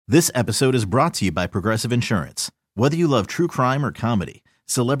This episode is brought to you by Progressive Insurance. Whether you love true crime or comedy,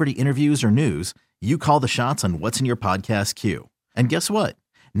 celebrity interviews or news, you call the shots on what's in your podcast queue. And guess what?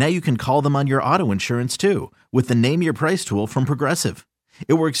 Now you can call them on your auto insurance too with the Name Your Price tool from Progressive.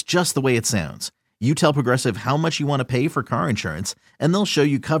 It works just the way it sounds. You tell Progressive how much you want to pay for car insurance, and they'll show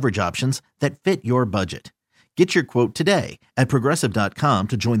you coverage options that fit your budget. Get your quote today at Progressive.com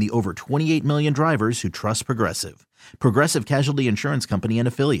to join the over 28 million drivers who trust Progressive. Progressive Casualty Insurance Company and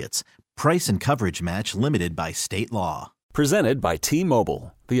Affiliates. Price and coverage match limited by state law. Presented by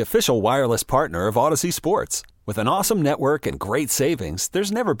T-Mobile, the official wireless partner of Odyssey Sports. With an awesome network and great savings,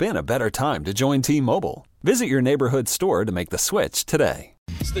 there's never been a better time to join T-Mobile. Visit your neighborhood store to make the switch today.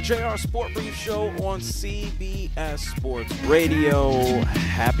 It's the JR Sport Brief Show on CBS Sports Radio.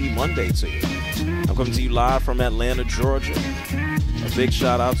 Happy Monday to you. I'm coming to you live from Atlanta, Georgia. A big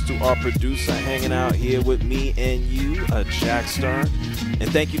shout out to our producer hanging out here with me and you, Jack Stern. And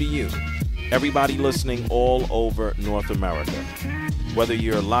thank you to you, everybody listening all over North America. Whether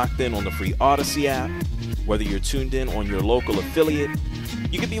you're locked in on the free Odyssey app, whether you're tuned in on your local affiliate,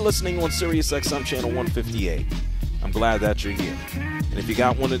 you could be listening on SiriusXM channel 158. I'm glad that you're here. And if you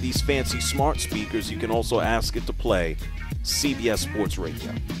got one of these fancy smart speakers, you can also ask it to play CBS Sports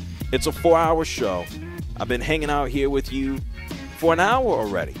Radio. It's a 4-hour show. I've been hanging out here with you for an hour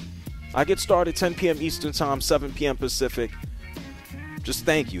already. I get started 10 p.m. Eastern Time, 7 p.m. Pacific. Just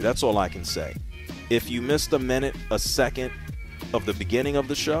thank you. That's all I can say. If you missed a minute, a second of the beginning of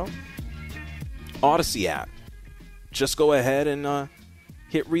the show, Odyssey app, just go ahead and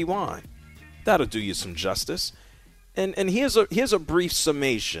hit rewind. That'll do you some justice. And here's a brief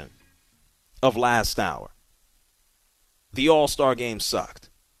summation of last hour. The All-Star game sucked.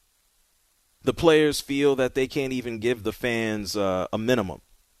 The players feel that they can't even give the fans a minimum.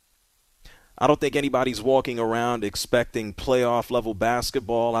 I don't think anybody's walking around expecting playoff-level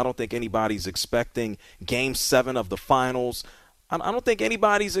basketball. I don't think anybody's expecting Game 7 of the finals. I don't think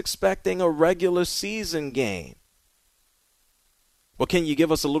anybody's expecting a regular season game. Well, can you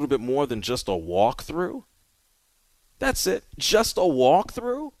give us a little bit more than just a walkthrough? That's it. Just a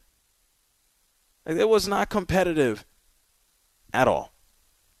walkthrough? It was not competitive at all.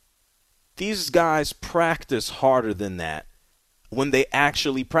 These guys practice harder than that when they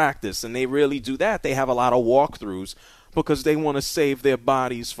actually practice, and they really do that. They have a lot of walkthroughs because they want to save their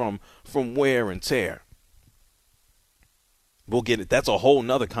bodies from wear and tear. We'll get it. That's a whole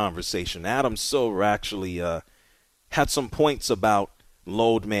nother conversation. Adam Silver actually had some points about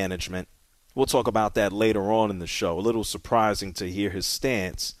load management. We'll talk about that later on in the show. A little surprising to hear his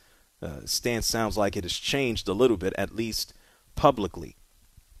stance. Stance sounds like it has changed a little bit, at least publicly.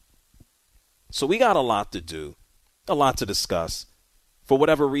 So we got a lot to do, a lot to discuss. For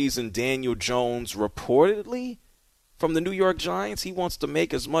whatever reason, Daniel Jones reportedly from the New York Giants, he wants to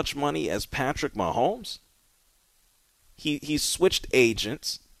make as much money as Patrick Mahomes. He switched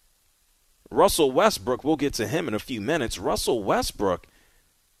agents. Russell Westbrook, we'll get to him in a few minutes. Russell Westbrook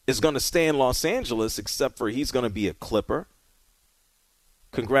is going to stay in Los Angeles, except for he's going to be a Clipper.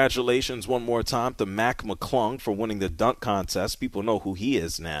 Congratulations one more time to Mac McClung for winning the dunk contest. People know who he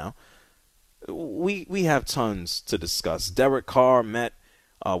is now. We have tons to discuss. Derek Carr met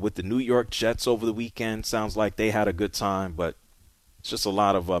with the New York Jets over the weekend. Sounds like they had a good time, but it's just a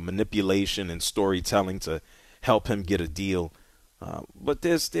lot of manipulation and storytelling to help him get a deal. But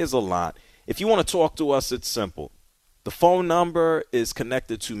there's a lot. If you want to talk to us, it's simple. The phone number is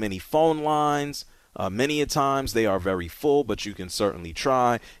connected to many phone lines. Many a times they are very full, but you can certainly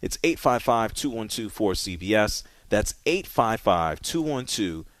try. It's 855-212-4CBS. That's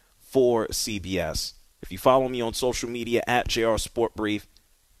 855-212-4CBS. If you follow me on social media at JR Sport Brief,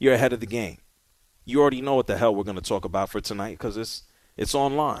 you're ahead of the game. You already know what the hell we're going to talk about for tonight because it's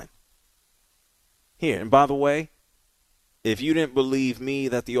online. Here, and by the way, if you didn't believe me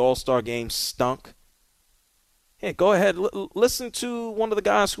that the All-Star game stunk, hey, go ahead, listen to one of the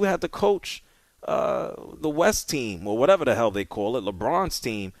guys who had to coach the West team, or whatever the hell they call it, LeBron's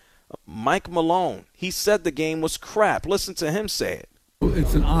team, Mike Malone. He said the game was crap. Listen to him say it.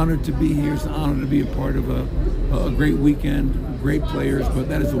 It's an honor to be here. It's an honor to be a part of a great weekend, great players, but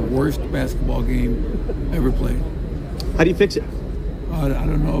that is the worst basketball game ever played. How do you fix it? I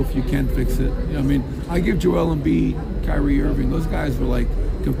don't know if you can fix it. I mean, I give Joel Embiid, Kyrie Irving, those guys were like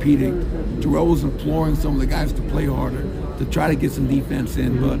competing. Joel was imploring some of the guys to play harder, to try to get some defense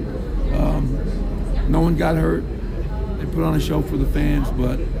in, but no one got hurt. They put on a show for the fans,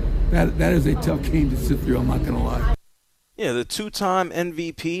 but that is a tough game to sit through, I'm not going to lie. Yeah, the two-time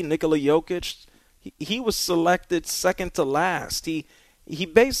MVP, Nikola Jokic, he was selected second to last. He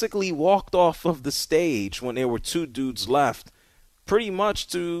basically walked off of the stage when there were two dudes left pretty much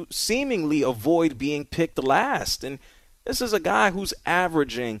to seemingly avoid being picked last. And this is a guy who's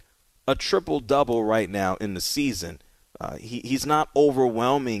averaging a triple-double right now in the season. He's not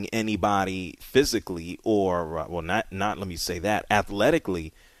overwhelming anybody physically or, let me say that,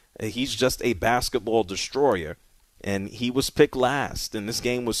 athletically. He's just a basketball destroyer, and he was picked last. And this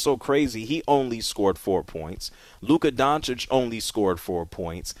game was so crazy, he only scored 4 points. Luka Doncic only scored 4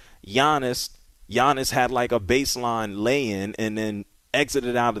 points. Giannis had like a baseline lay-in and then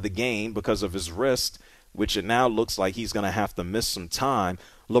exited out of the game because of his wrist, which it now looks like he's going to have to miss some time.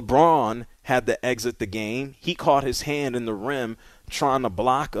 LeBron had to exit the game. He caught his hand in the rim trying to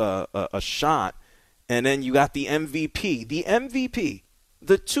block a shot. And then you got the MVP,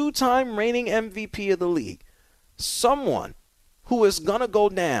 the two-time reigning MVP of the league, someone who is going to go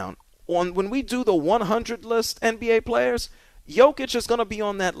down on when we do the 100 list NBA players. Jokic is going to be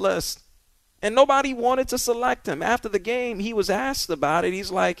on that list. And nobody wanted to select him. After the game, he was asked about it.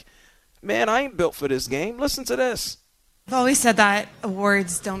 He's like, man, I ain't built for this game. Listen to this. I've always said that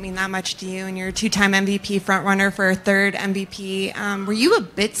awards don't mean that much to you, and you're a two-time MVP frontrunner for a third MVP. Were you a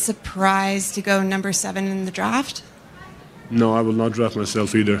bit surprised to go number 7 in the draft? No, I will not draft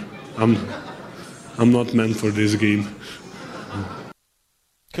myself either. I'm not meant for this game.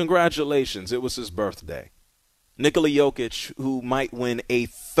 Congratulations. It was his birthday. Nikola Jokic, who might win a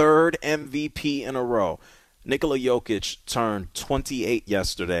third MVP in a row. Nikola Jokic turned 28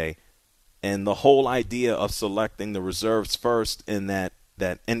 yesterday. And the whole idea of selecting the reserves first in that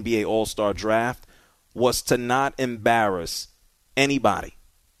NBA All-Star draft was to not embarrass anybody.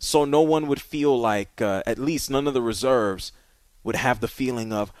 So no one would feel like, at least none of the reserves would have the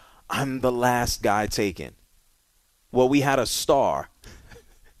feeling of, I'm the last guy taken. Well, we had a star,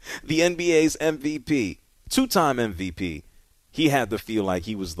 the NBA's MVP, two-time MVP. He had to feel like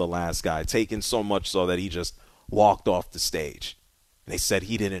he was the last guy taken, so much so that he just walked off the stage. They said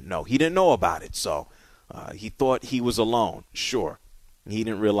he didn't know. He didn't know about it, so he thought he was alone. Sure. He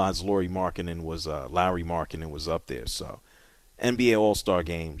didn't realize Larry Markkinen was up there. So NBA All-Star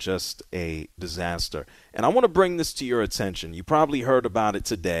Game, just a disaster. And I want to bring this to your attention. You probably heard about it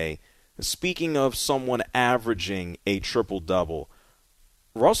today. Speaking of someone averaging a triple-double,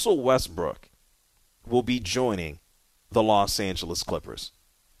 Russell Westbrook will be joining the Los Angeles Clippers.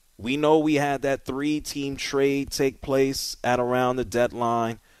 We know we had that 3-team trade take place at around the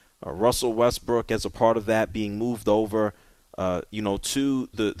deadline. Russell Westbrook, as a part of that, being moved over, to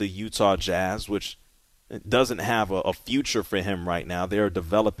the Utah Jazz, which doesn't have a future for him right now. They're a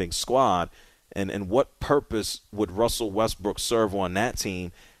developing squad. And what purpose would Russell Westbrook serve on that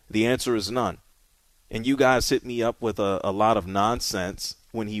team? The answer is none. And you guys hit me up with a lot of nonsense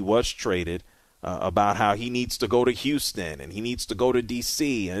when he was traded. About how he needs to go to Houston and he needs to go to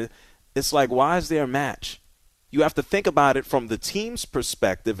D.C. And it's like, why is there a match? You have to think about it from the team's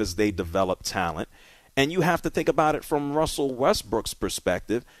perspective as they develop talent, and you have to think about it from Russell Westbrook's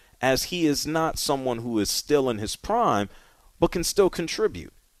perspective as he is not someone who is still in his prime but can still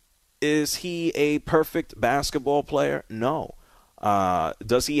contribute. Is he a perfect basketball player? No.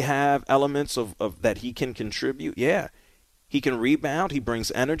 Does he have elements of that he can contribute? Yeah. He can rebound. He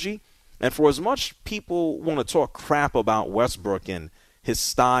brings energy. And for as much people want to talk crap about Westbrook and his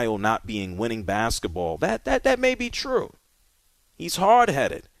style not being winning basketball, that may be true. He's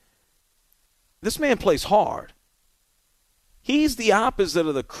hard-headed. This man plays hard. He's the opposite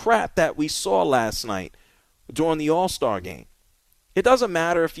of the crap that we saw last night during the All-Star game. It doesn't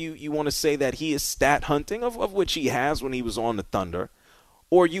matter if you want to say that he is stat hunting, of which he has when he was on the Thunder,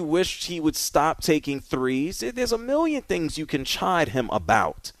 or you wish he would stop taking threes. There's a million things you can chide him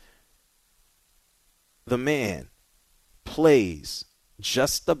about. The man plays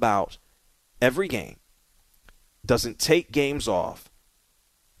just about every game, doesn't take games off,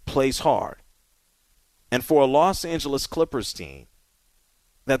 plays hard. And for a Los Angeles Clippers team,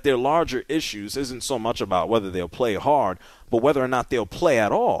 that their larger issues isn't so much about whether they'll play hard, but whether or not they'll play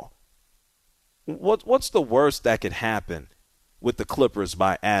at all. What's the worst that could happen with the Clippers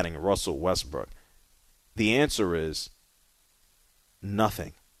by adding Russell Westbrook? The answer is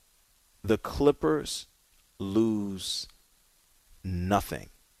nothing. The Clippers lose nothing.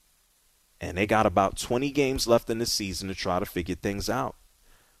 And they got about 20 games left in the season to try to figure things out.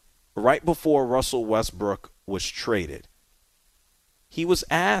 Right before Russell Westbrook was traded, he was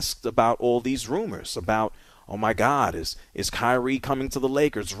asked about all these rumors about, oh my God, is Kyrie coming to the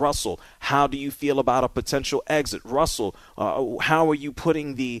Lakers? Russell, how do you feel about a potential exit? Russell, how are you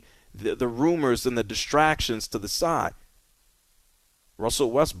putting the rumors and the distractions to the side?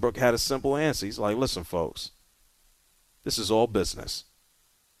 Russell Westbrook had a simple answer. He's like, listen, folks, this is all business.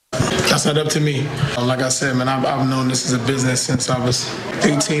 That's not up to me. Like I said, man, I've known this is a business since I was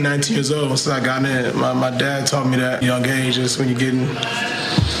 18, 19 years old. Since I got in, my dad taught me that at a young age, just when you get into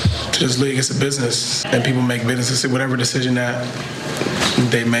this league, it's a business. And people make business, whatever decision that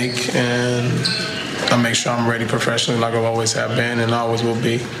they make. And I make sure I'm ready professionally like I've always have been and always will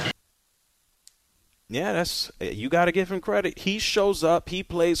be. Yeah, you got to give him credit. He shows up, he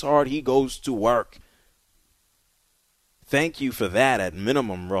plays hard, he goes to work. Thank you for that at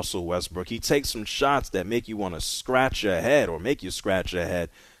minimum, Russell Westbrook. He takes some shots that make you want to scratch your head or make you scratch your head.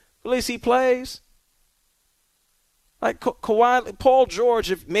 At least he plays. Like Kawhi, Paul George,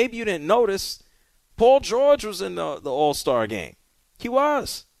 if maybe you didn't notice, Paul George was in the All-Star game. He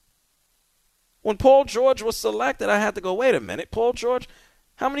was. When Paul George was selected, I had to go, wait a minute. Paul George,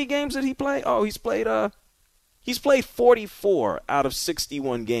 how many games did he play? Oh, he's played 44 out of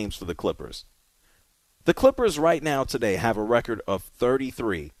 61 games for the Clippers. The Clippers right now today have a record of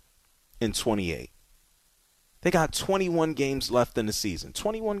 33-28. They got 21 games left in the season.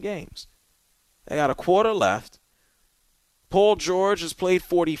 21 games. They got a quarter left. Paul George has played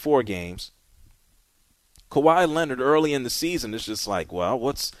 44 games. Kawhi Leonard early in the season is just like, well,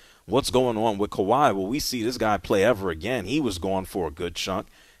 what's going on with Kawhi? Will we see this guy play ever again? He was gone for a good chunk.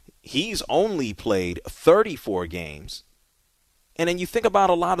 He's only played 34 games. And then you think about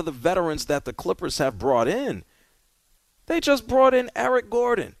a lot of the veterans that the Clippers have brought in. They just brought in Eric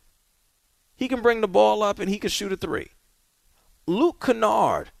Gordon. He can bring the ball up and he can shoot a three. Luke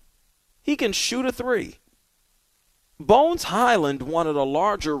Kennard, he can shoot a three. Bones Highland wanted a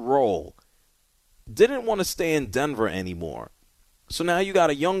larger role. Didn't want to stay in Denver anymore. So now you got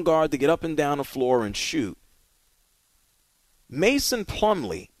a young guard to get up and down the floor and shoot. Mason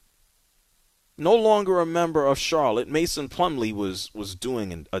Plumlee, no longer a member of Charlotte. Mason Plumlee was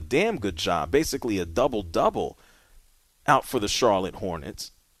doing a damn good job, basically a double-double out for the Charlotte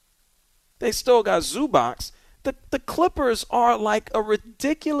Hornets. They still got Zubac. The Clippers are like a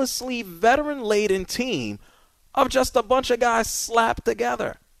ridiculously veteran-laden team of just a bunch of guys slapped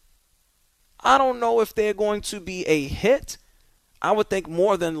together. I don't know if they're going to be a hit. I would think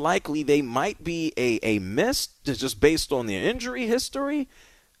more than likely they might be a miss just based on their injury history.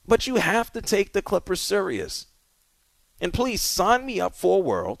 But you have to take the Clippers serious. And please sign me up for a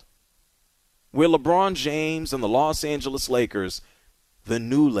world where LeBron James and the Los Angeles Lakers, the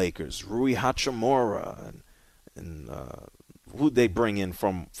new Lakers, Rui Hachimura, and who'd they bring in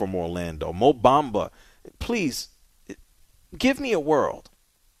from Orlando, Mo Bamba. Please, give me a world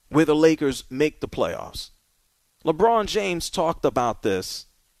where the Lakers make the playoffs. LeBron James talked about this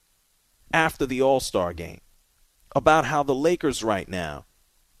after the All-Star game, about how the Lakers right now,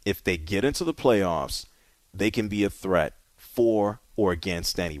 if they get into the playoffs, they can be a threat for or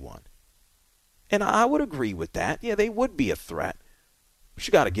against anyone. And I would agree with that. Yeah, they would be a threat. But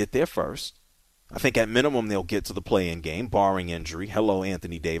you got to get there first. I think at minimum they'll get to the play-in game, barring injury. Hello,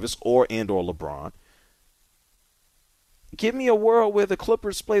 Anthony Davis or LeBron. Give me a world where the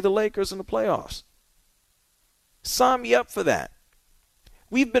Clippers play the Lakers in the playoffs. Sign me up for that.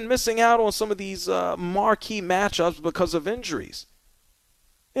 We've been missing out on some of these marquee matchups because of injuries.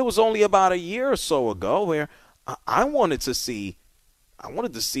 It was only about a year or so ago where I wanted to see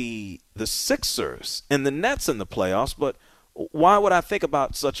the Sixers and the Nets in the playoffs, but why would I think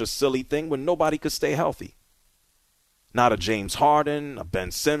about such a silly thing when nobody could stay healthy? Not a James Harden, a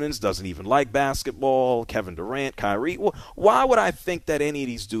Ben Simmons doesn't even like basketball, Kevin Durant, Kyrie. Why would I think that any of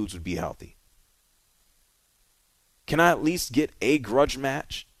these dudes would be healthy? Can I at least get a grudge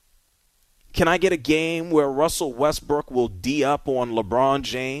match? Can I get a game where Russell Westbrook will D up on LeBron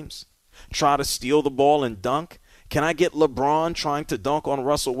James, try to steal the ball and dunk? Can I get LeBron trying to dunk on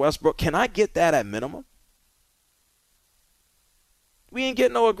Russell Westbrook? Can I get that at minimum? We ain't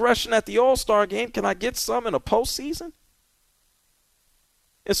getting no aggression at the All-Star game. Can I get some in a postseason?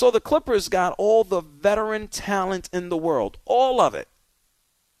 And so the Clippers got all the veteran talent in the world, all of it.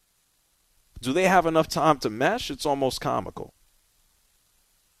 Do they have enough time to mesh? It's almost comical.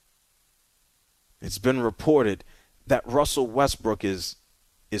 It's been reported that Russell Westbrook is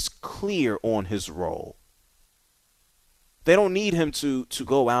clear on his role. They don't need him to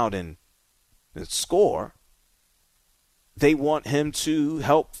go out and score. They want him to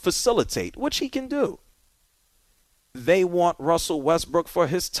help facilitate, which he can do. They want Russell Westbrook for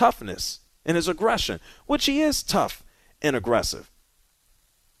his toughness and his aggression, which he is tough and aggressive.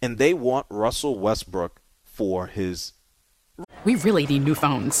 And they want Russell Westbrook for his. We really need new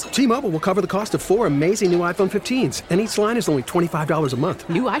phones. T-Mobile will cover the cost of 4 amazing new iPhone 15s, and each line is only $25 a month.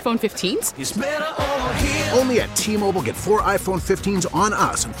 New iPhone 15s? It's better over here. Only at T-Mobile, get 4 iPhone 15s on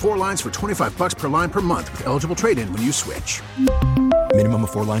us and 4 lines for $25 per line per month with eligible trade-in when you switch. Minimum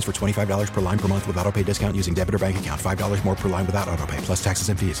of 4 lines for $25 per line per month with autopay discount using debit or bank account. $5 more per line without autopay, plus taxes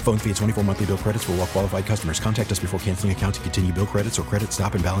and fees. Phone fee at 24 monthly bill credits for well-qualified customers. Contact us before canceling account to continue bill credits or credit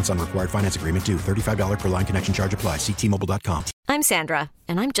stop and balance on required finance agreement due. $35 per line connection charge applies. See T-Mobile.com. I'm Sandra,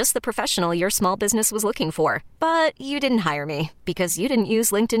 and I'm just the professional your small business was looking for. But you didn't hire me because you didn't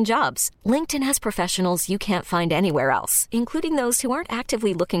use LinkedIn Jobs. LinkedIn has professionals you can't find anywhere else, including those who aren't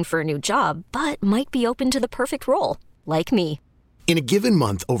actively looking for a new job, but might be open to the perfect role, like me. In a given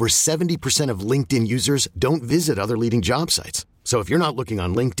month, over 70% of LinkedIn users don't visit other leading job sites. So if you're not looking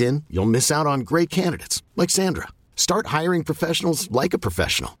on LinkedIn, you'll miss out on great candidates like Sandra. Start hiring professionals like a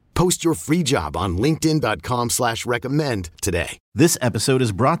professional. Post your free job on linkedin.com/recommend today. This episode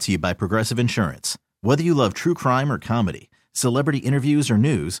is brought to you by Progressive Insurance. Whether you love true crime or comedy, celebrity interviews or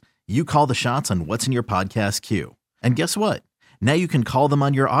news, you call the shots on what's in your podcast queue. And guess what? Now you can call them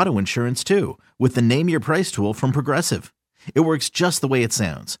on your auto insurance too with the Name Your Price tool from Progressive. It works just the way it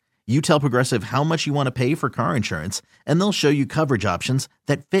sounds. You tell Progressive how much you want to pay for car insurance, and they'll show you coverage options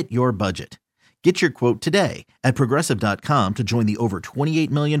that fit your budget. Get your quote today at Progressive.com to join the over 28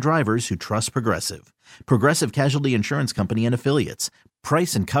 million drivers who trust Progressive. Progressive Casualty Insurance Company and Affiliates.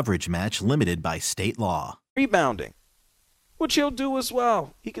 Price and coverage match limited by state law. Rebounding, which he'll do as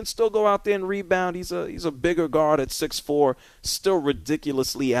well. He can still go out there and rebound. He's a bigger guard at 6'4", still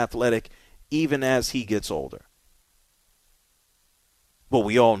ridiculously athletic even as he gets older. But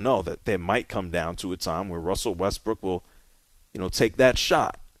we all know that there might come down to a time where Russell Westbrook will, take that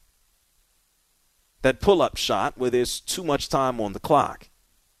shot. That pull-up shot where there's too much time on the clock.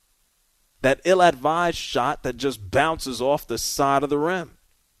 That ill-advised shot that just bounces off the side of the rim.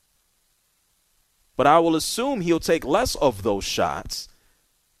 But I will assume he'll take less of those shots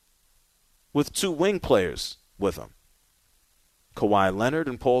with two wing players with him. Kawhi Leonard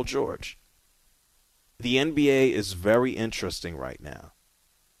and Paul George. The NBA is very interesting right now.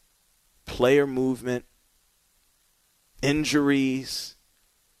 Player movement, injuries.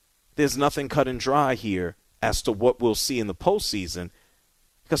 There's nothing cut and dry here as to what we'll see in the postseason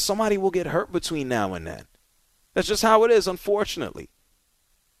because somebody will get hurt between now and then. That's just how it is, unfortunately.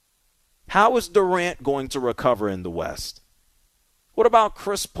 How is Durant going to recover in the West? What about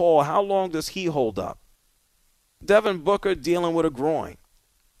Chris Paul? How long does he hold up? Devin Booker dealing with a groin.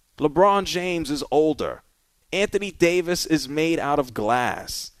 LeBron James is older. Anthony Davis is made out of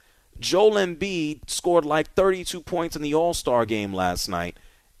glass. Joel Embiid scored like 32 points in the All-Star game last night,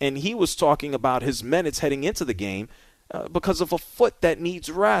 and he was talking about his minutes heading into the game because of a foot that needs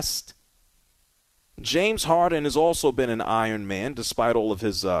rest. James Harden has also been an Iron Man despite all of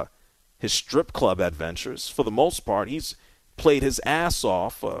his strip club adventures. For the most part, he's played his ass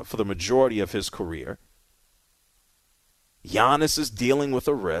off for the majority of his career. Giannis is dealing with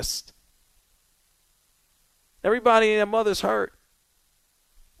a wrist. Everybody and their mother's hurt.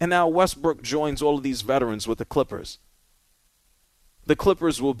 And now Westbrook joins all of these veterans with the Clippers. The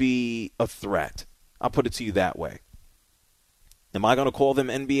Clippers will be a threat. I'll put it to you that way. Am I going to call them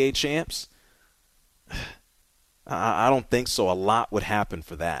NBA champs? I don't think so. A lot would happen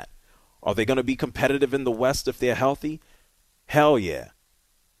for that. Are they going to be competitive in the West if they're healthy? Hell yeah.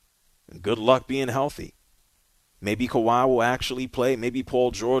 And good luck being healthy. Maybe Kawhi will actually play. Maybe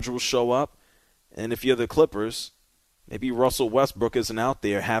Paul George will show up. And if you're the Clippers, maybe Russell Westbrook isn't out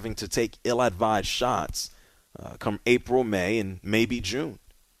there having to take ill-advised shots come April, May, and maybe June.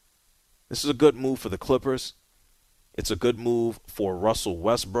 This is a good move for the Clippers. It's a good move for Russell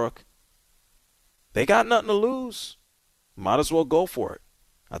Westbrook. They got nothing to lose. Might as well go for it.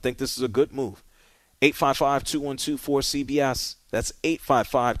 I think this is a good move. 855-212-4CBS. That's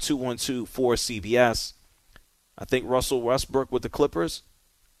 855-212-4CBS. I think Russell Westbrook with the Clippers,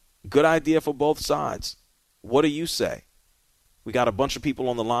 good idea for both sides. What do you say? We got a bunch of people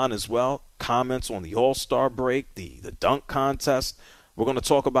on the line as well. Comments on the All-Star break, the dunk contest. We're going to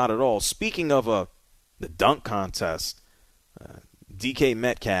talk about it all. Speaking of the dunk contest, DK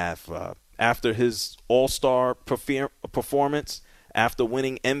Metcalf, after his All-Star performance, after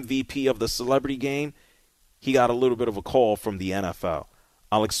winning MVP of the Celebrity Game, he got a little bit of a call from the NFL.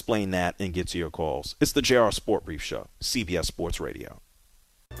 I'll explain that and get to your calls. It's the JR Sport Brief Show, CBS Sports Radio.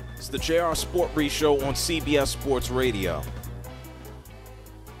 It's the JR Sport Brief Show on CBS Sports Radio.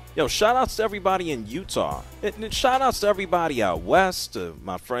 Yo, shout-outs to everybody in Utah. And shout-outs to everybody out west, to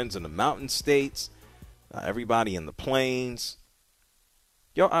my friends in the mountain states, everybody in the plains.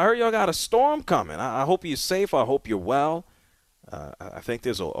 Yo, I heard y'all got a storm coming. I hope you're safe. I hope you're well. I think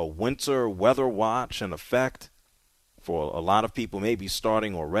there's a winter weather watch in effect for a lot of people, maybe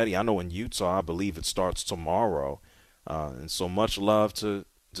starting already. I know in Utah, I believe it starts tomorrow. And so much love to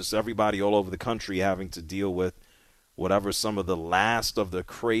just everybody all over the country having to deal with whatever some of the last of the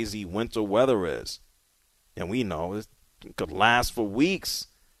crazy winter weather is. And we know it could last for weeks.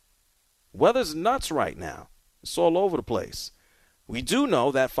 Weather's nuts right now. It's all over the place. We do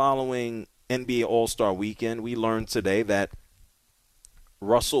know that following NBA All-Star Weekend, we learned today that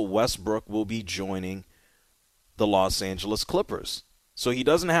Russell Westbrook will be joining the Los Angeles Clippers. So he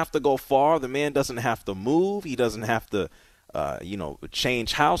doesn't have to go far. The man doesn't have to move. He doesn't have to,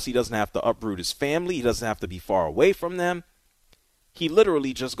 change house. He doesn't have to uproot his family. He doesn't have to be far away from them. He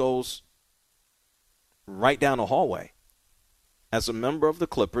literally just goes right down the hallway. As a member of the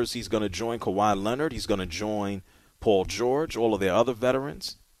Clippers, he's going to join Kawhi Leonard. He's going to join Paul George, all of their other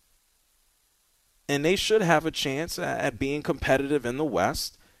veterans. And they should have a chance at being competitive in the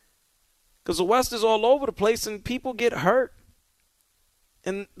West, because the West is all over the place and people get hurt.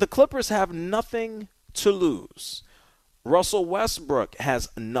 And the Clippers have nothing to lose. Russell Westbrook has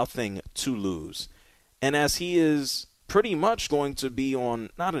nothing to lose. And as he is pretty much going to be on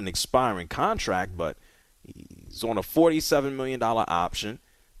not an expiring contract, but he's on a $47 million option.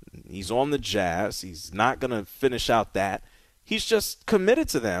 He's on the Jazz. He's not going to finish out that. He's just committed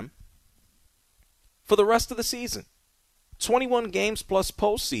to them for the rest of the season. 21 games plus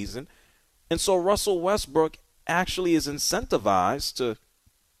postseason. And so Russell Westbrook actually is incentivized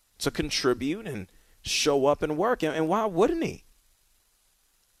to contribute and show up and work. And why wouldn't he?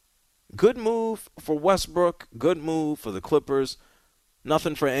 Good move for Westbrook. Good move for the Clippers.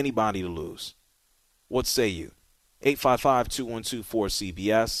 Nothing for anybody to lose. What say you?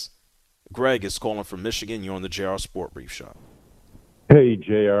 855-212-4CBS. Greg is calling from Michigan. You're on the JR Sport Brief Show. Hey,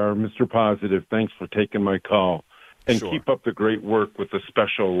 JR, Mr. Positive. Thanks for taking my call. And Sure. Keep up the great work with the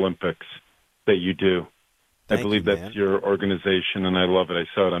Special Olympics that you do. I believe that's your organization, and I love it. I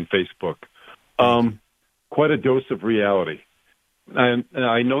saw it on Facebook. Quite a dose of reality. And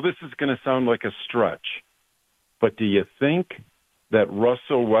I know this is going to sound like a stretch, but do you think that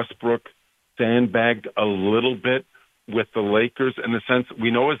Russell Westbrook sandbagged a little bit with the Lakers in the sense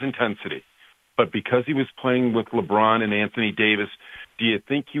we know his intensity, but because he was playing with LeBron and Anthony Davis, do you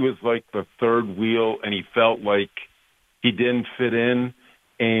think he was like the third wheel and he felt like he didn't fit in?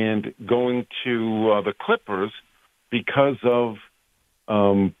 And going to the Clippers because of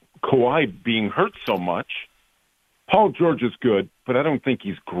Kawhi being hurt so much. Paul George is good, but I don't think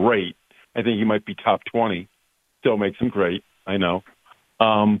he's great. I think he might be top 20. Still makes him great, I know.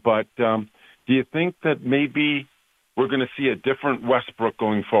 But do you think that maybe we're going to see a different Westbrook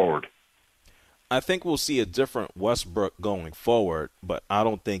going forward? I think we'll see a different Westbrook going forward, but I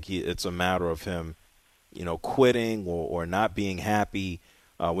don't think it's a matter of him, quitting or not being happy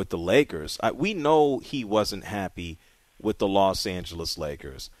with the Lakers. We know he wasn't happy with the Los Angeles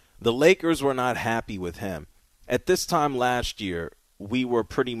Lakers. The Lakers were not happy with him. At this time last year, we were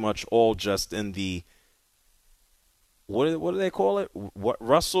pretty much all just in the, what do they call it? What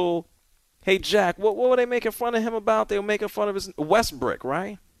Russell? Hey, Jack, what were they making fun of him about? They were making fun of his Westbrook,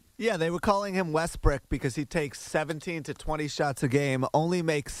 right? Yeah, they were calling him Westbrook because he takes 17 to 20 shots a game, only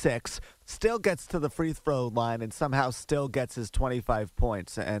makes 6, still gets to the free throw line, and somehow still gets his 25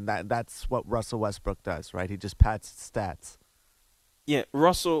 points. And that's what Russell Westbrook does, right? He just pads stats. Yeah,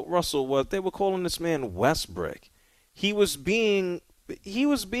 Russell, what they were calling this man Westbrook. He was being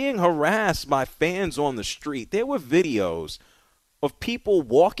harassed by fans on the street. There were videos of people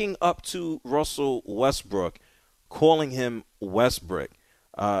walking up to Russell Westbrook, calling him Westbrook.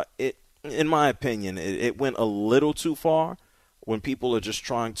 In my opinion, it went a little too far when people are just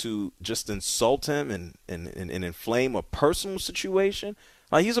trying to just insult him and inflame a personal situation.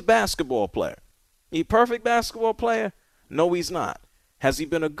 Like, he's a basketball player. He a perfect basketball player? No, he's not. Has he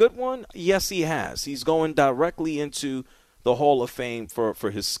been a good one? Yes, he has. He's going directly into the Hall of Fame for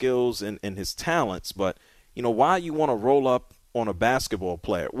his skills and his talents. But, why you want to roll up on a basketball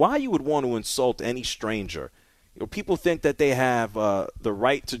player? Why you would want to insult any stranger? People think that they have the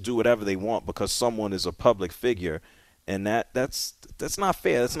right to do whatever they want because someone is a public figure, and that's not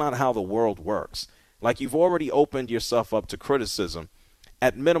fair. That's not how the world works. Like, you've already opened yourself up to criticism.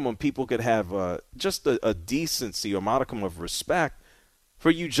 At minimum, people could have just a decency or modicum of respect for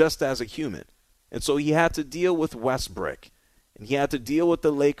you just as a human. And so he had to deal with Westbrook, and he had to deal with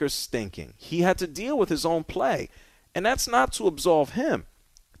the Lakers stinking. He had to deal with his own play, and that's not to absolve him.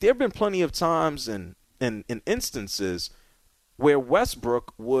 There have been plenty of times in instances where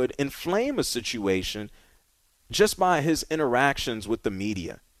Westbrook would inflame a situation just by his interactions with the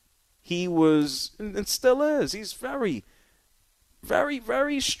media. He was, and still is, he's very, very,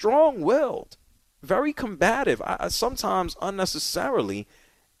 very strong-willed, very combative, sometimes unnecessarily,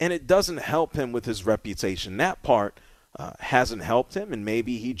 and it doesn't help him with his reputation. That part hasn't helped him, and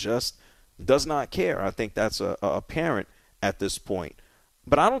maybe he just does not care. I think that's apparent at this point.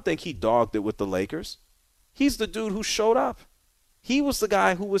 But I don't think he dogged it with the Lakers. He's the dude who showed up. He was the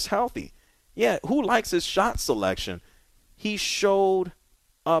guy who was healthy. Yeah, who likes his shot selection? He showed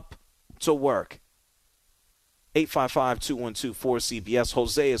up to work. 855-212-4CBS.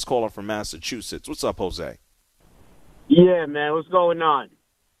 Jose is calling from Massachusetts. What's up, Jose? Yeah, man. What's going on?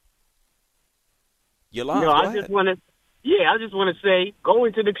 You're live. I just want to say,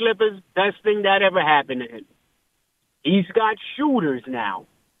 going to the Clippers, best thing that ever happened to him. He's got shooters now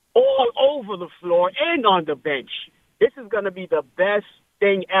all over the floor and on the bench. This is going to be the best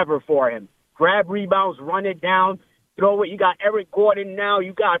thing ever for him. Grab rebounds, run it down, throw it. You got Eric Gordon now.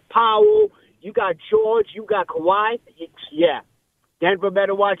 You got Powell. You got George. You got Kawhi. Yeah. Denver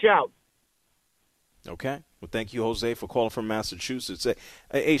better watch out. Okay. Well, thank you, Jose, for calling from Massachusetts.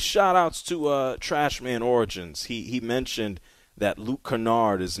 A shout-outs to Trashman Origins. He mentioned that Luke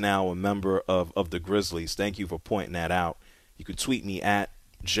Kennard is now a member of the Grizzlies. Thank you for pointing that out. You can tweet me at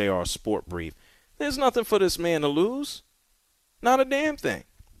JR Sport Brief. There's nothing for this man to lose. Not a damn thing.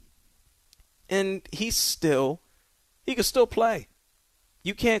 And he can still play.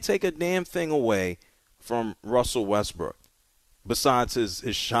 You can't take a damn thing away from Russell Westbrook besides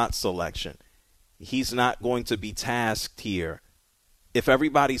his shot selection. He's not going to be tasked here. If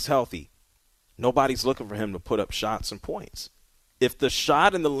everybody's healthy, nobody's looking for him to put up shots and points. If the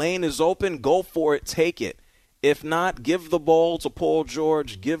shot in the lane is open, go for it, take it. If not, give the ball to Paul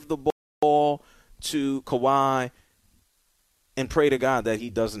George, give the ball to Kawhi, and pray to God that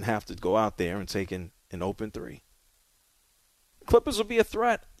he doesn't have to go out there and take an open three. Clippers will be a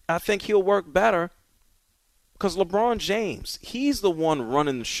threat. I think he'll work better because LeBron James, he's the one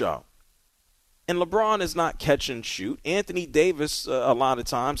running the show. And LeBron is not catch and shoot. Anthony Davis, a lot of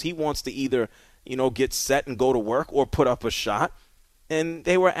times, he wants to either, get set and go to work or put up a shot. And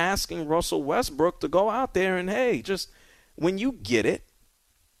they were asking Russell Westbrook to go out there and, hey, just when you get it,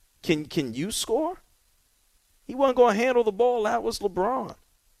 can you score? He wasn't going to handle the ball. That was LeBron.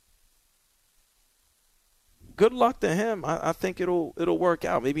 Good luck to him. I think it'll work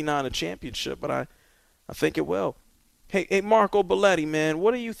out. Maybe not in a championship, but I think it will. Hey, Marco Belletti, man,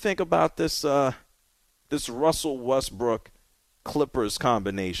 what do you think about this Russell Westbrook Clippers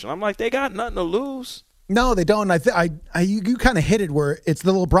combination? I'm like, they got nothing to lose. No, they don't. You kind of hit it where it's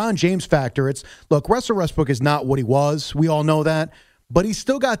the LeBron James factor. Look, Russell Westbrook is not what he was. We all know that. But he's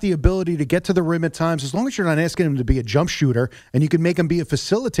still got the ability to get to the rim at times, as long as you're not asking him to be a jump shooter, and you can make him be a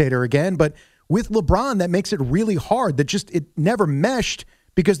facilitator again. But with LeBron, that makes it really hard. It never meshed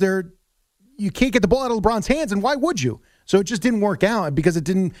because you can't get the ball out of LeBron's hands, and why would you? So it just didn't work out because it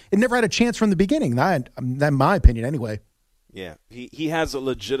never had a chance from the beginning. That's my opinion anyway. Yeah, he has a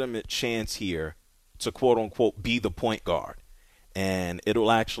legitimate chance here to quote-unquote be the point guard. And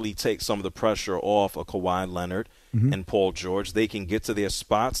it'll actually take some of the pressure off of Kawhi Leonard and Paul George. They can get to their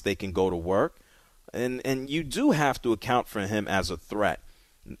spots. They can go to work. And you do have to account for him as a threat.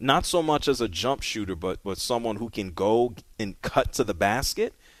 Not so much as a jump shooter, but someone who can go and cut to the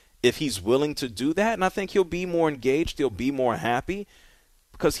basket if he's willing to do that. And I think he'll be more engaged. He'll be more happy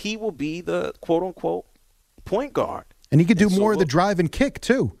because he will be the quote-unquote point guard. And he could do more of the drive and kick,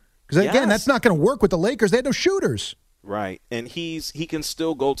 too. Because, again, that's not going to work with the Lakers. They had no shooters. Right. And he can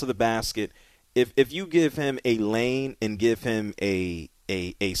still go to the basket. If you give him a lane and give him a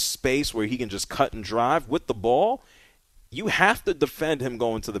space where he can just cut and drive with the ball, you have to defend him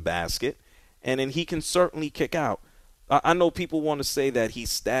going to the basket, and then he can certainly kick out. I know people want to say that he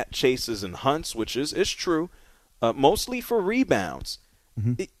stat chases and hunts, which is true, mostly for rebounds.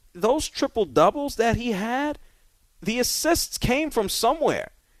 Those triple-doubles that he had, the assists came from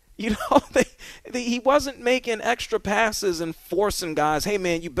somewhere. He wasn't making extra passes and forcing guys, hey,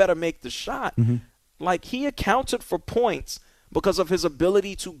 man, you better make the shot. Like, he accounted for points because of his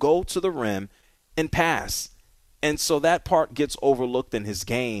ability to go to the rim and pass. And so that part gets overlooked in his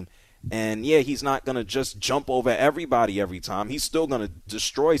game. And, yeah, he's not going to just jump over everybody every time. He's still going to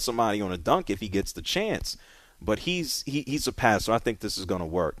destroy somebody on a dunk if he gets the chance. But he's a passer. I think this is going to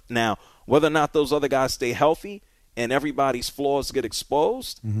work. Now, whether or not those other guys stay healthy and everybody's flaws get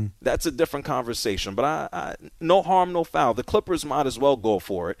exposed, that's a different conversation. But I no harm, no foul. The Clippers might as well go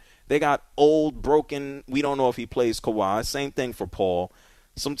for it. They got old, broken, we don't know if he plays Kawhi. Same thing for Paul.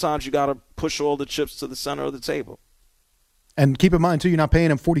 Sometimes you got to push all the chips to the center of the table. And keep in mind, too, you're not paying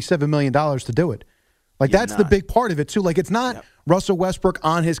him $47 million to do it. That's the big part of it, too. It's not Russell Westbrook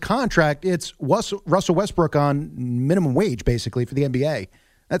on his contract. It's Russell Westbrook on minimum wage, basically, for the NBA.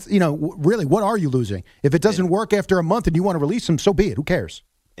 That's, really, what are you losing? If it doesn't work after a month and you want to release him, so be it. Who cares?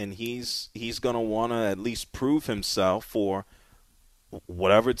 And he's going to want to at least prove himself for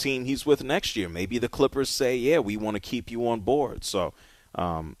whatever team he's with next year. Maybe the Clippers say, yeah, we want to keep you on board. So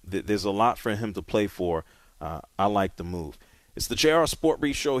there's a lot for him to play for. I like the move. It's the JR Sport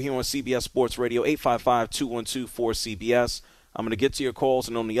Brief Show here on CBS Sports Radio, 855-212-4CBS. I'm going to get to your calls,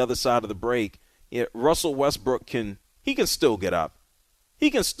 and on the other side of the break, Russell Westbrook can still get up. He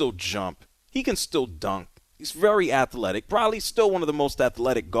can still jump. He can still dunk. He's very athletic, probably still one of the most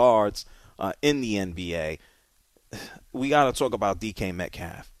athletic guards in the NBA. We got to talk about DK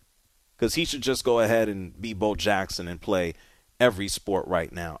Metcalf because he should just go ahead and be Bo Jackson and play every sport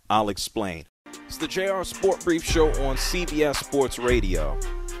right now. I'll explain. It's the JR Sport Brief Show on CBS Sports Radio.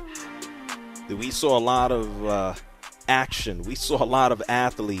 We saw a lot of action. We saw a lot of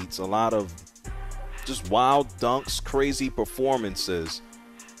athletes, a lot of just wild dunks, crazy performances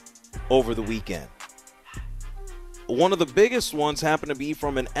over the weekend. One of the biggest ones happened to be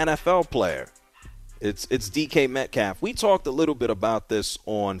from an NFL player. It's DK Metcalf. We talked a little bit about this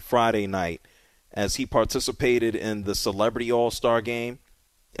on Friday night as he participated in the Celebrity All-Star Game.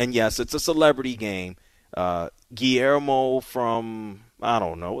 And yes, it's a celebrity game. Guillermo from, I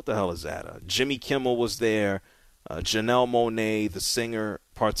don't know, what the hell is that? Jimmy Kimmel was there. Janelle Monáe, the singer,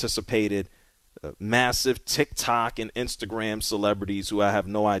 participated. Massive TikTok and Instagram celebrities who I have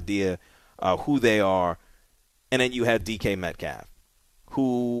no idea who they are. And then you had DK Metcalf,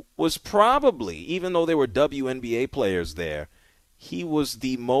 who was probably, even though there were WNBA players there, he was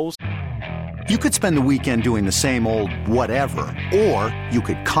the most. You could spend the weekend doing the same old whatever, or you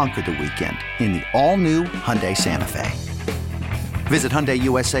could conquer the weekend in the all-new Hyundai Santa Fe. Visit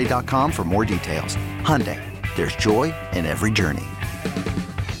HyundaiUSA.com for more details. Hyundai, there's joy in every journey.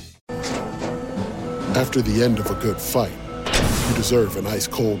 After the end of a good fight, you deserve an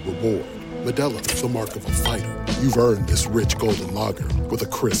ice-cold reward. Modelo is the mark of a fighter. You've earned this rich golden lager with a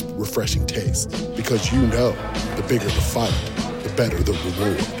crisp, refreshing taste. Because you know, the bigger the fight, the better the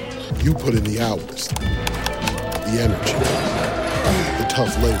reward. You put in the hours, the energy, the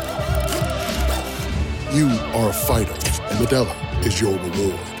tough labor. You are a fighter, and Modelo is your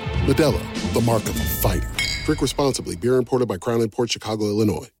reward. Modelo, the mark of a fighter. Drink responsibly. Beer imported by Crown Imports, Chicago,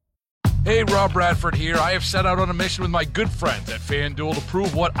 Illinois. Hey, Rob Bradford here. I have set out on a mission with my good friends at FanDuel to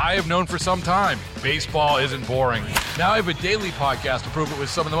prove what I have known for some time. Baseball isn't boring. Now I have a daily podcast to prove it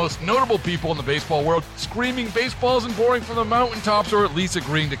with some of the most notable people in the baseball world, screaming baseball isn't boring from the mountaintops, or at least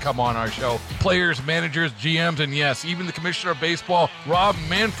agreeing to come on our show. Players, managers, GMs, and yes, even the commissioner of baseball, Rob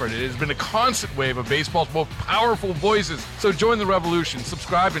Manfred. It has been a constant wave of baseball's most powerful voices. So join the revolution.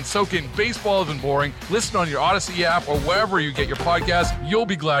 Subscribe and soak in Baseball Isn't Boring. Listen on your Odyssey app or wherever you get your podcast. You'll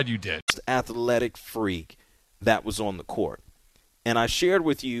be glad you did. Athletic freak that was on the court. And I shared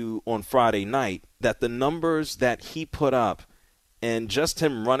with you on Friday night that the numbers that he put up and just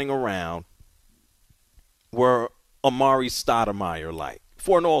him running around were Amari Stoudemire-like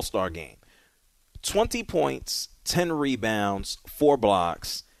for an all-star game. 20 points, 10 rebounds, 4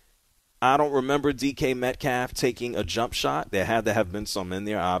 blocks. I don't remember DK Metcalf taking a jump shot. There had to have been some in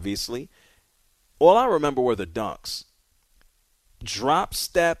there, obviously. All I remember were the dunks. Drop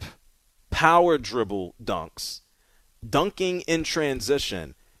step, power dribble dunks, dunking in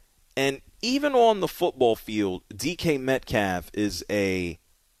transition, and even on the football field, DK Metcalf is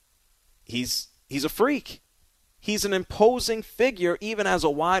he's a freak. He's an imposing figure even as a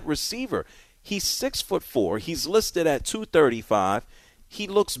wide receiver. He's 6'4". He's listed at 235. He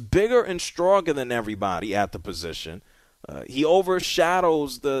looks bigger and stronger than everybody at the position. He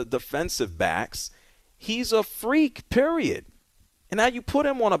overshadows the defensive backs. He's a freak, period. And now you put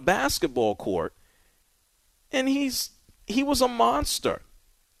him on a basketball court, and he was a monster.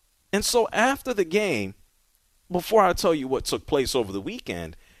 And so after the game, before I tell you what took place over the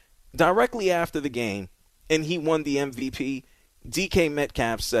weekend, directly after the game, and he won the MVP, DK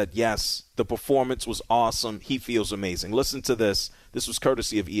Metcalf said, yes, the performance was awesome. He feels amazing. Listen to this. This was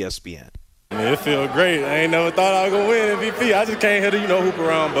courtesy of ESPN. It feels great. I ain't never thought I was going to win MVP. I just can't hit it, hoop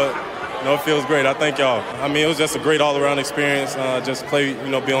around, but it feels great. I thank y'all. I mean, it was just a great all-around experience. Just play,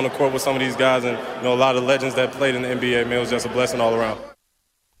 be on the court with some of these guys and, a lot of legends that played in the NBA. Man, it was just a blessing all around.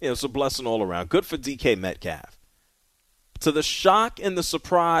 Yeah, it was a blessing all around. Good for DK Metcalf. To the shock and the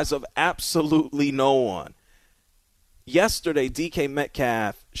surprise of absolutely no one, yesterday DK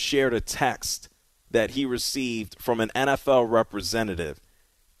Metcalf shared a text that he received from an NFL representative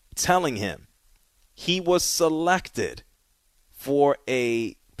telling him he was selected for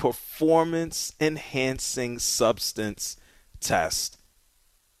a performance-enhancing substance test.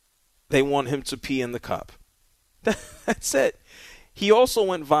 They want him to pee in the cup. That's it. He also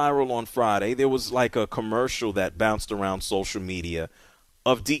went viral on Friday. There was like a commercial that bounced around social media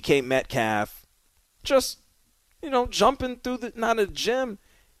of DK Metcalf just jumping through not a gym.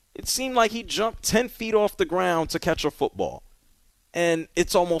 It seemed like he jumped 10 feet off the ground to catch a football. And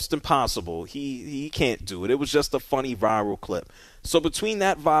it's almost impossible. He can't do it. It was just a funny viral clip. So between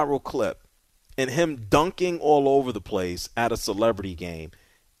that viral clip and him dunking all over the place at a celebrity game,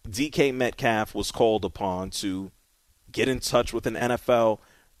 DK Metcalf was called upon to get in touch with an NFL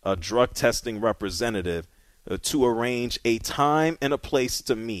drug testing representative to arrange a time and a place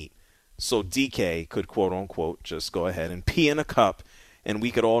to meet so DK could, quote unquote, just go ahead and pee in a cup, and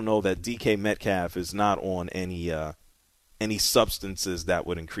we could all know that DK Metcalf is not on any substances that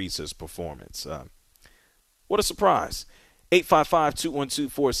would increase his performance. What a surprise.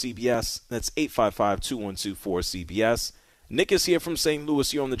 855-212-4CBS. That's 855-212-4CBS. Nick is here from St.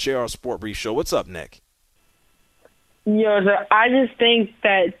 Louis. You're on the JR Sport Brief Show. What's up, Nick? Yo, so I just think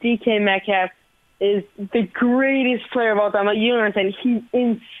that DK Metcalf is the greatest player of all time. Like, you don't understand. He's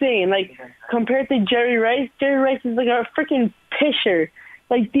insane. Like, compared to Jerry Rice is like a freaking pitcher.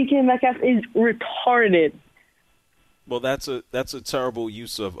 Like, DK Metcalf is retarded. Well, that's a terrible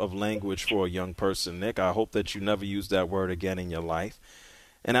use of language for a young person, Nick. I hope that you never use that word again in your life.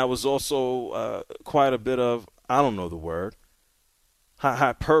 And that was also quite a bit of, I don't know the word.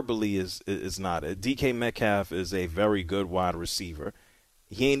 Hyperbole is not it. DK Metcalf is a very good wide receiver.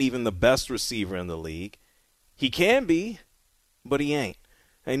 He ain't even the best receiver in the league. He can be, but he ain't.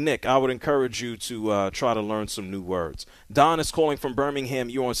 Hey, Nick, I would encourage you to try to learn some new words. Don is calling from Birmingham.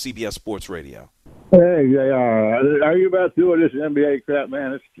 You're on CBS Sports Radio. Hey, JR, are you about through with this NBA crap,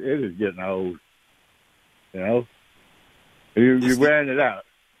 man? It is getting old. You're wearing it out.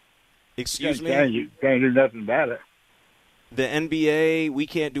 Excuse me? You can't do nothing about it. The NBA, we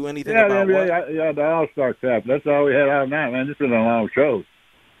can't do anything about the NBA, what? The All-Star crap. That's all we had out now, man. This has been a long show.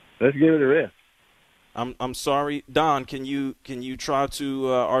 Let's give it a rest. I'm sorry, Don. Can you try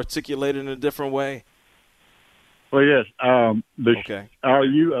to articulate it in a different way? Well, yes. Okay. Are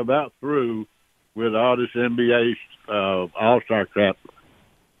you about through with all this NBA All-Star crap?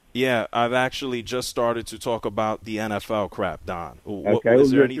 Yeah, I've actually just started to talk about the NFL crap, Don. Okay,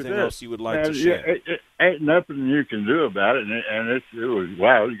 is there anything else you would like to share? It ain't nothing you can do about it, and it was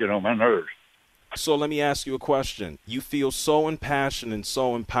you get on my nerves. So let me ask you a question. You feel so impassioned and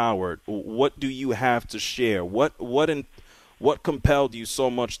so empowered. What do you have to share? What compelled you so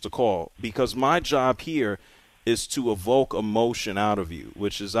much to call? Because my job here is to evoke emotion out of you,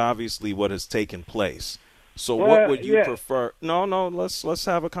 which is obviously what has taken place. So what would you prefer? No, let's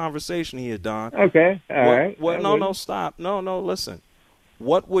have a conversation here, Don. Okay, all right. No, stop. No, listen.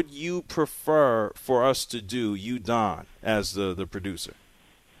 What would you prefer for us to do, you, Don, as the producer?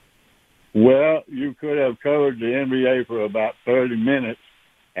 Well, you could have covered the NBA for about 30 minutes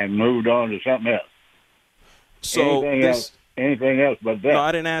and moved on to something else. So anything else but that? No,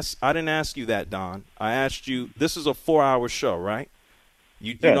 I didn't ask you that, Don. I asked you. This is a 4-hour show, right?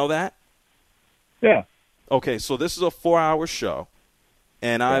 You know that? Yeah. Okay, so this is a 4-hour show,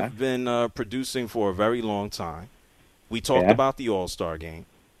 and I've been producing for a very long time. We talked about the All-Star game.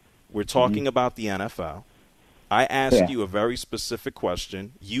 We're talking about the NFL. I asked you a very specific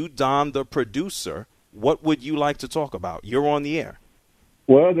question. You, Don, the producer, what would you like to talk about? You're on the air.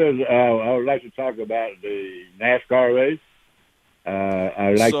 Well, I would like to talk about the NASCAR race.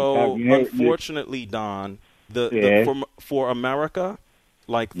 Unfortunately, Don, for America,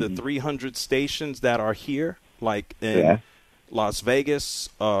 like the 300 stations that are here, like in Las Vegas,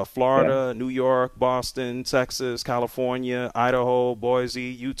 Florida, New York, Boston, Texas, California, Idaho, Boise,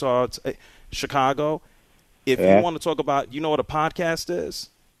 Utah, Chicago. If you want to talk about, you know what a podcast is?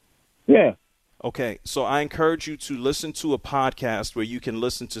 Yeah. Okay, so I encourage you to listen to a podcast where you can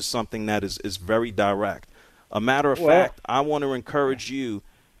listen to something that is very direct. A matter of fact, I want to encourage you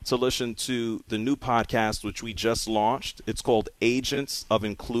to listen to the new podcast which we just launched. It's called Agents of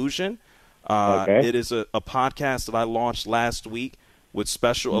Inclusion. It is a podcast that I launched last week with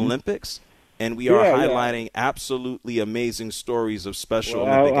Special Olympics. And we are highlighting absolutely amazing stories of Special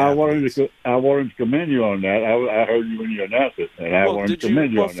Olympic athletes. I wanted to commend you on that. I heard you when you announced it, and I wanted to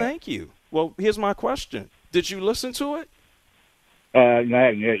commend you on that. Well, thank you. Well, here's my question. Did you listen to it?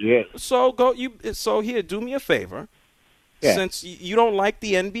 Not yet. So here, do me a favor. Yeah. Since you don't like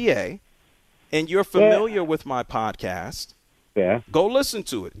the NBA and you're familiar with my podcast, go listen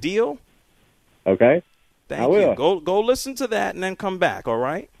to it. Deal? Okay. Thank you. Go listen to that and then come back, all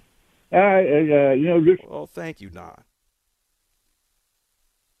right? All right, Well, thank you, Don.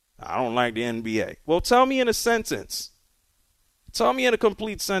 I don't like the NBA. Well, tell me in a sentence. Tell me in a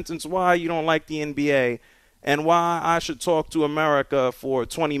complete sentence why you don't like the NBA and why I should talk to America for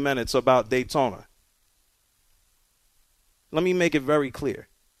 20 minutes about Daytona. Let me make it very clear.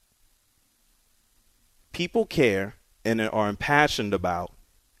 people care and are impassioned about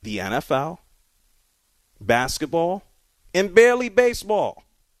the NFL, basketball, and barely baseball.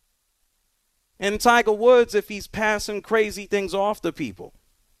 And Tiger Woods, if he's passing crazy things off to people.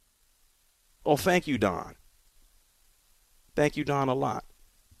 Oh, thank you, Don. Thank you, Don, a lot.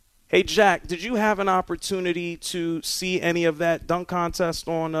 Hey, Jack, did you have an opportunity to see any of that dunk contest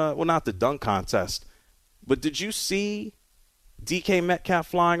on, well, not the dunk contest, but did you see DK Metcalf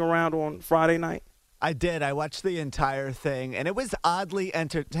flying around on Friday night? I did. I watched the entire thing, and it was oddly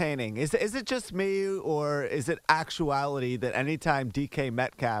entertaining. Is it just me, or is it actuality that anytime DK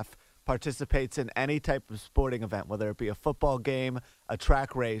Metcalf participates in any type of sporting event, whether it be a football game, a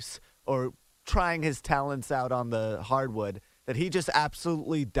track race, or trying his talents out on the hardwood, that he just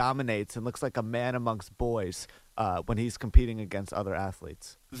absolutely dominates and looks like a man amongst boys when he's competing against other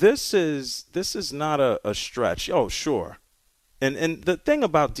athletes? This is not a stretch. Oh, sure. And the thing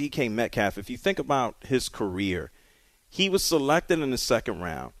about DK Metcalf, if you think about his career, he was selected in the second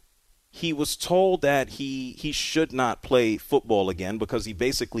round. He was told that he should not play football again because he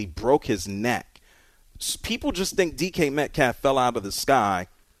basically broke his neck. People just think DK Metcalf fell out of the sky,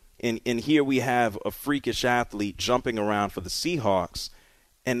 and here we have a freakish athlete jumping around for the Seahawks,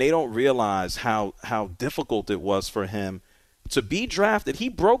 and they don't realize how difficult it was for him to be drafted. He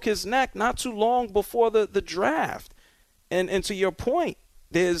broke his neck not too long before the draft. And to your point,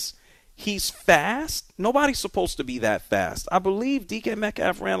 he's fast. Nobody's supposed to be that fast. I believe DK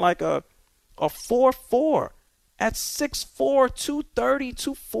Metcalf ran like a 4.4 at 6'4", 230,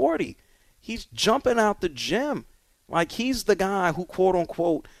 240. He's jumping out the gym like he's the guy who, quote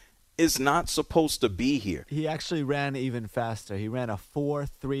unquote, is not supposed to be here. He actually ran even faster. He ran a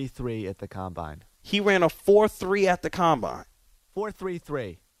 4.33 at the combine. He ran a 4.3 at the combine.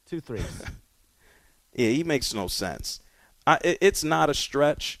 4.33, 2 threes. Yeah, he makes no sense. It's not a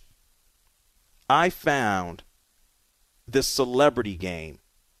stretch. I found this celebrity game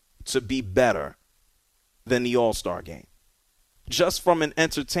to be better than the All-Star game. Just from an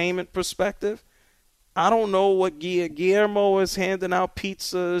entertainment perspective, I don't know what Guillermo is handing out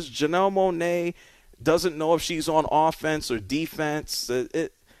pizzas. Janelle Monáe doesn't know if she's on offense or defense.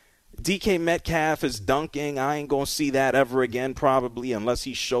 DK Metcalf is dunking. I ain't going to see that ever again probably unless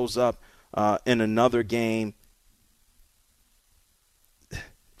he shows up in another game.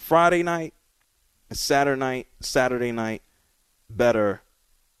 Friday night and Saturday night better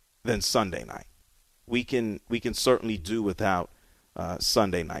than Sunday night. We can certainly do without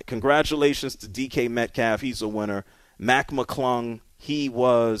Sunday night. Congratulations to DK Metcalf. He's a winner. Mac McClung, he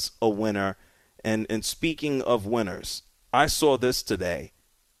was a winner. And speaking of winners, I saw this today,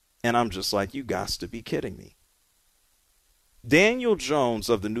 and I'm just like, you got to be kidding me. Daniel Jones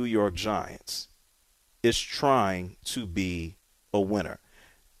of the New York Giants is trying to be a winner.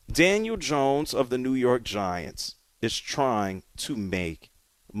 Daniel Jones of the New York Giants is trying to make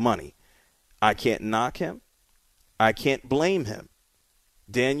money. I can't knock him. I can't blame him.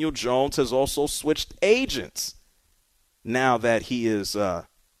 Daniel Jones has also switched agents now that he is,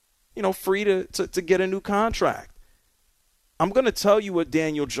 free to get a new contract. I'm going to tell you what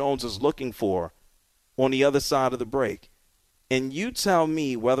Daniel Jones is looking for on the other side of the break. And you tell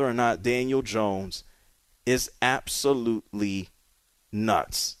me whether or not Daniel Jones is absolutely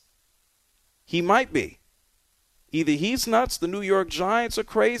nuts. He might be. Either he's nuts, the New York Giants are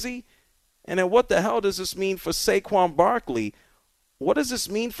crazy, and then what the hell does this mean for Saquon Barkley? What does this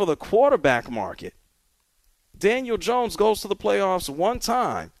mean for the quarterback market? Daniel Jones goes to the playoffs one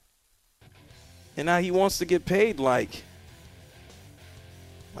time, and now he wants to get paid like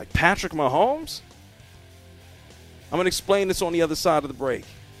Patrick Mahomes? I'm going to explain this on the other side of the break.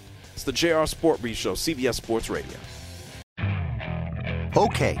 It's the JR Sport Brief Show, CBS Sports Radio.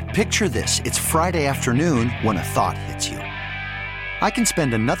 Okay, picture this. It's Friday afternoon when a thought hits you. I can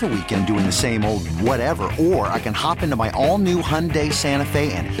spend another weekend doing the same old whatever, or I can hop into my all-new Hyundai Santa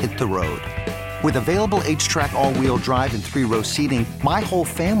Fe and hit the road. With available H-Track all-wheel drive and 3-row seating, my whole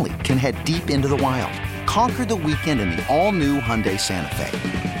family can head deep into the wild. Conquer the weekend in the all-new Hyundai Santa Fe.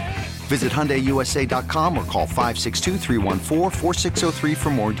 Visit HyundaiUSA.com or call 562-314-4603 for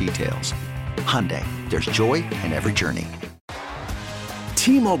more details. Hyundai, there's joy in every journey.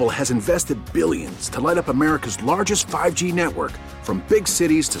 T-Mobile has invested billions to light up America's largest 5G network, from big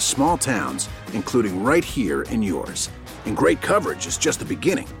cities to small towns, including right here in yours. And great coverage is just the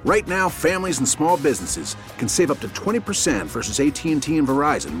beginning. Right now, families and small businesses can save up to 20% versus AT&T and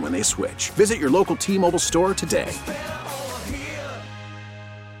Verizon when they switch. Visit your local T-Mobile store today.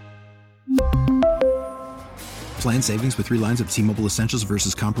 Plan savings with 3 lines of T-Mobile Essentials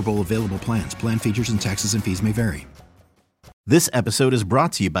versus comparable available plans. Plan features and taxes and fees may vary. This episode is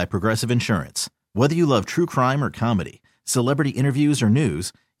brought to you by Progressive Insurance. Whether you love true crime or comedy, celebrity interviews or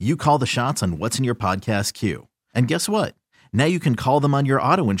news, you call the shots on what's in your podcast queue. And guess what? Now you can call them on your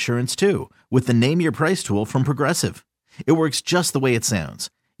auto insurance too with the Name Your Price tool from Progressive. It works just the way it sounds.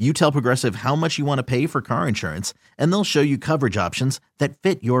 You tell Progressive how much you want to pay for car insurance, and they'll show you coverage options that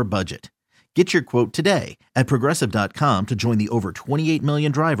fit your budget. Get your quote today at Progressive.com to join the over 28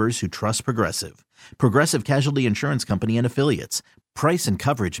 million drivers who trust Progressive. Progressive Casualty Insurance Company and Affiliates. Price and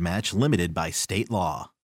coverage match limited by state law.